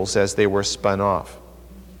pools as they were spun off.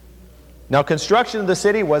 Now, construction of the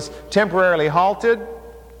city was temporarily halted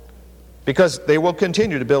because they will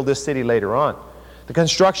continue to build this city later on. The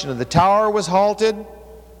construction of the tower was halted,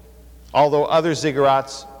 although other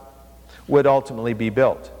ziggurats would ultimately be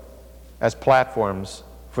built as platforms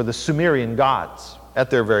for the Sumerian gods at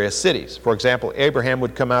their various cities. For example, Abraham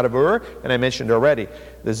would come out of Ur, and I mentioned already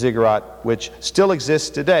the ziggurat which still exists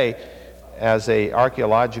today as an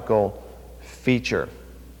archaeological feature.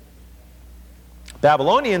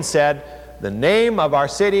 Babylonians said, the name of our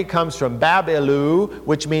city comes from Bab-Elu,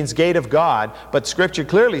 which means gate of God, but Scripture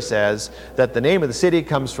clearly says that the name of the city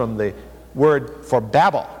comes from the word for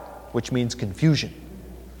Babel, which means confusion.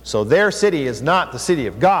 So their city is not the city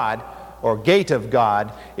of God or gate of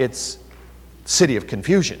God, it's city of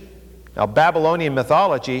confusion. Now, Babylonian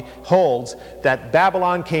mythology holds that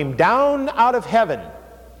Babylon came down out of heaven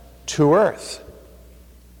to earth.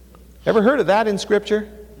 Ever heard of that in Scripture?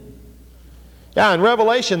 Yeah, in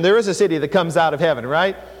Revelation, there is a city that comes out of heaven,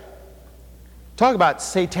 right? Talk about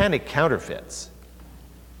satanic counterfeits.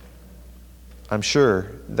 I'm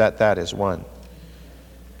sure that that is one.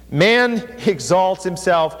 Man exalts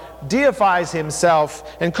himself, deifies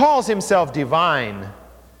himself, and calls himself divine.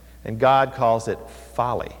 And God calls it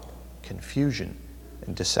folly, confusion,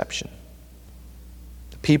 and deception.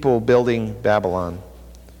 The people building Babylon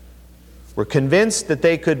were convinced that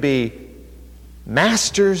they could be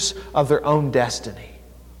masters of their own destiny,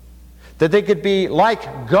 that they could be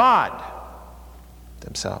like God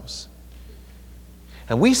themselves.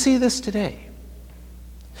 And we see this today.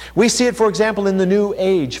 We see it, for example, in the New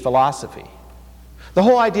Age philosophy. The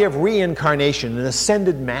whole idea of reincarnation and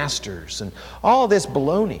ascended masters and all this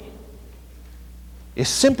baloney is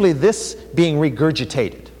simply this being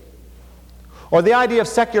regurgitated. Or the idea of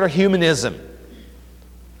secular humanism,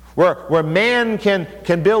 where man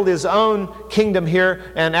can build his own kingdom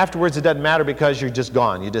here, and afterwards it doesn't matter because you're just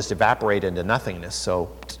gone. You just evaporate into nothingness.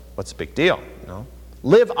 So what's the big deal? You know?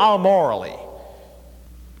 Live amorally,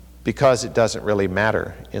 because it doesn't really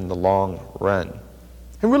matter in the long run.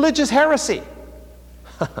 And religious heresy.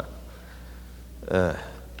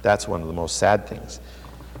 That's one of the most sad things.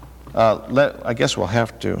 I guess we'll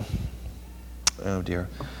have to, oh dear.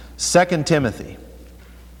 2 Timothy.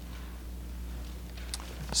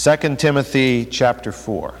 2 Timothy chapter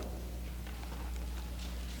 4.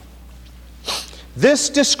 This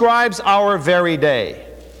describes our very day.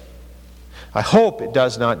 I hope it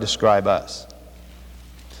does not describe us.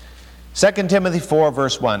 2 Timothy 4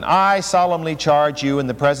 verse 1. I solemnly charge you in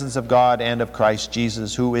the presence of God and of Christ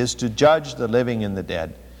Jesus, who is to judge the living and the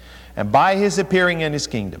dead, and by his appearing in his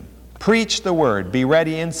kingdom, preach the word, be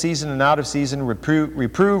ready in season and out of season,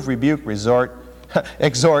 reprove, rebuke,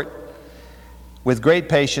 exhort, with great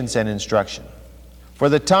patience and instruction. For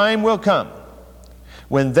the time will come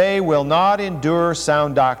when they will not endure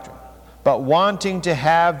sound doctrine, but wanting to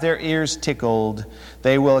have their ears tickled,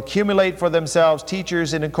 they will accumulate for themselves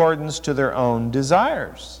teachers in accordance to their own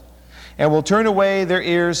desires, and will turn away their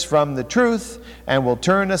ears from the truth, and will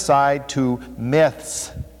turn aside to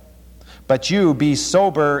myths. But you be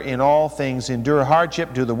sober in all things, endure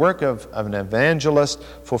hardship, do the work of an evangelist,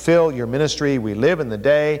 fulfill your ministry. We live in the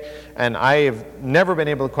day, and I have never been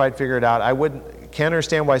able to quite figure it out. Can't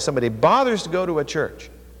understand why somebody bothers to go to a church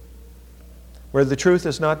where the truth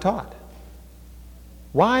is not taught.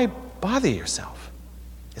 Why bother yourself?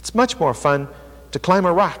 It's much more fun to climb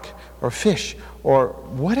a rock or fish or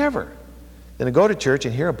whatever than to go to church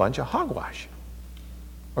and hear a bunch of hogwash,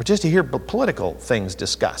 or just to hear political things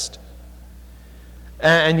discussed.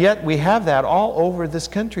 And yet we have that all over this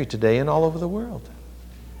country today and all over the world,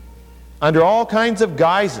 under all kinds of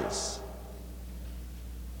guises.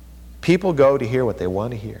 People go to hear what they want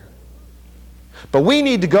to hear. But we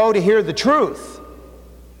need to go to hear the truth,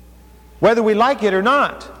 whether we like it or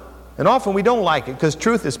not. And often we don't like it, because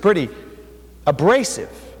truth is pretty abrasive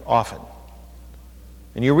often.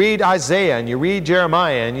 And you read Isaiah and you read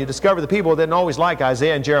Jeremiah, and you discover the people didn't always like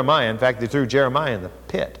Isaiah and Jeremiah. In fact, they threw Jeremiah in the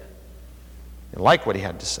pit and like what he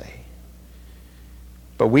had to say.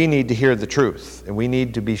 But we need to hear the truth, and we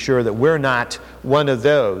need to be sure that we're not one of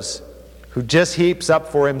those who just heaps up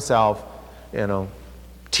for himself,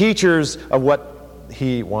 teachers of what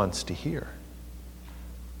he wants to hear.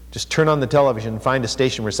 Just turn on the television and find a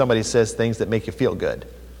station where somebody says things that make you feel good.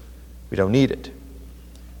 We don't need it.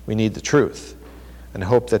 We need the truth, and I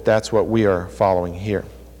hope that that's what we are following here.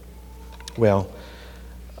 Well,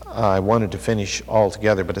 I wanted to finish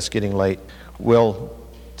altogether, but it's getting late. We'll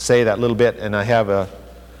say that little bit, and I have a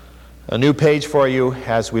new page for you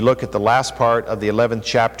as we look at the last part of the 11th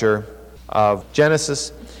chapter of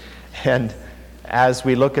Genesis, and as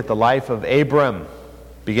we look at the life of Abram,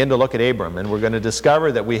 begin to look at Abram, and we're going to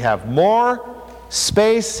discover that we have more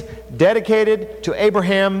space dedicated to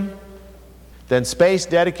Abraham than space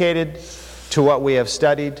dedicated to what we have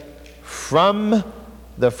studied from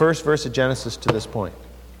the first verse of Genesis to this point,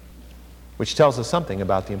 which tells us something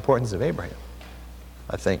about the importance of Abraham,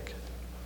 I think.